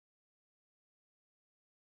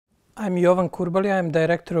I'm Jovan Kurbalija. I'm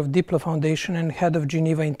director of Diplo Foundation and head of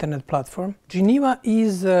Geneva Internet Platform. Geneva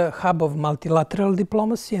is a hub of multilateral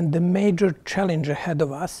diplomacy, and the major challenge ahead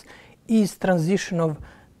of us is transition of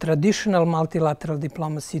traditional multilateral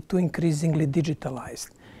diplomacy to increasingly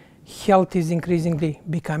digitalized. Health is increasingly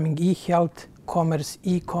becoming e-health, commerce,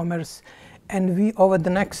 e-commerce, and we, over the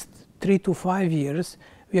next 3 to 5 years,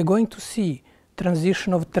 we are going to see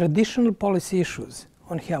transition of traditional policy issues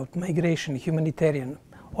on health, migration, humanitarian,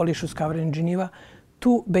 all issues covered in Geneva,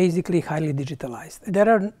 to basically highly digitalized. There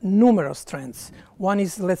are numerous trends. One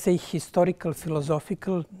is, let's say, historical,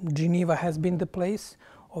 philosophical. Geneva has been the place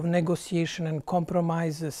of negotiation and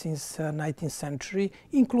compromise since 19th century,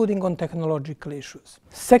 including on technological issues.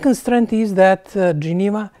 Second strength is that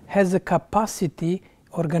Geneva has a capacity,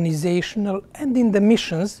 organizational and in the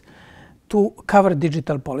missions, to cover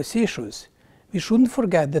digital policy issues. We shouldn't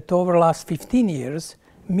forget that over the last 15 years,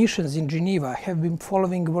 missions in Geneva have been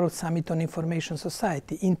following World Summit on Information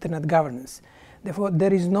Society, Internet governance. Therefore,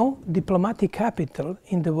 there is no diplomatic capital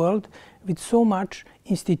in the world with so much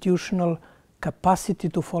institutional capacity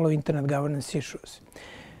to follow Internet governance issues.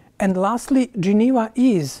 And lastly, Geneva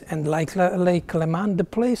is, and like Le Mans, the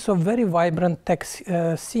place of very vibrant tech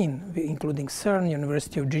scene, including CERN,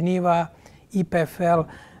 University of Geneva, EPFL,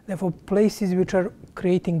 therefore places which are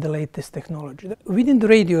creating the latest technology. Within the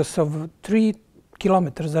radius of 3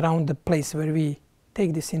 kilometers around the place where we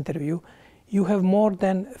take this interview, you have more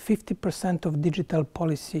than 50% of digital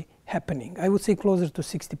policy happening. I would say closer to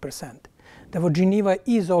 60%. Therefore, Geneva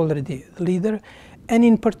is already a leader, and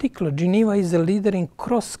in particular, Geneva is a leader in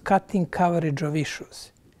cross-cutting coverage of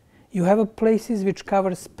issues. You have places which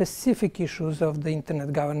cover specific issues of the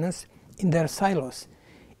internet governance in their silos.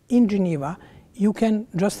 In Geneva, you can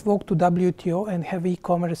just walk to WTO and have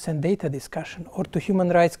e-commerce and data discussion, or to Human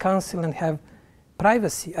Rights Council and have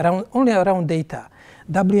privacy only around data.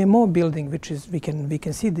 WMO building, which is we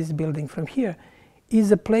can see this building from here,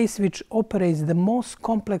 is a place which operates the most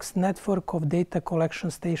complex network of data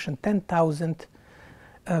collection stations, 10,000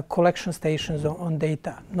 collection stations on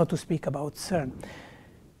data, not to speak about CERN.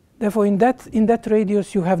 Therefore, in that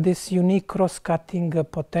radius, you have this unique cross-cutting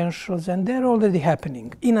potentials, and they're already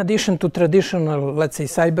happening. In addition to traditional, let's say,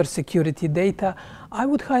 cybersecurity data, I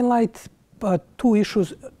would highlight 2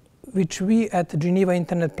 issues which we at Geneva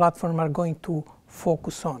Internet Platform are going to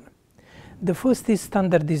focus on. The first is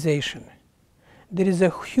standardization. There is a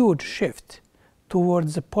huge shift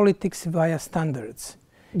towards the politics via standards.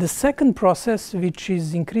 The second process, which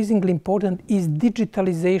is increasingly important, is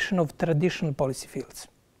digitalization of traditional policy fields.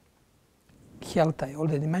 Health, I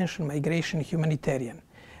already mentioned, migration, humanitarian.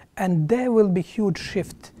 And there will be huge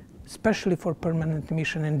shift, especially for permanent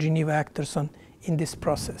mission and Geneva actors in this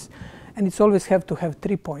process. And it's always have to have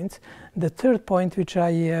 3 points. The third point, which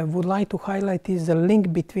I would like to highlight, is the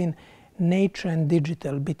link between nature and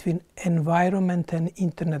digital, between environment and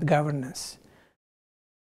internet governance.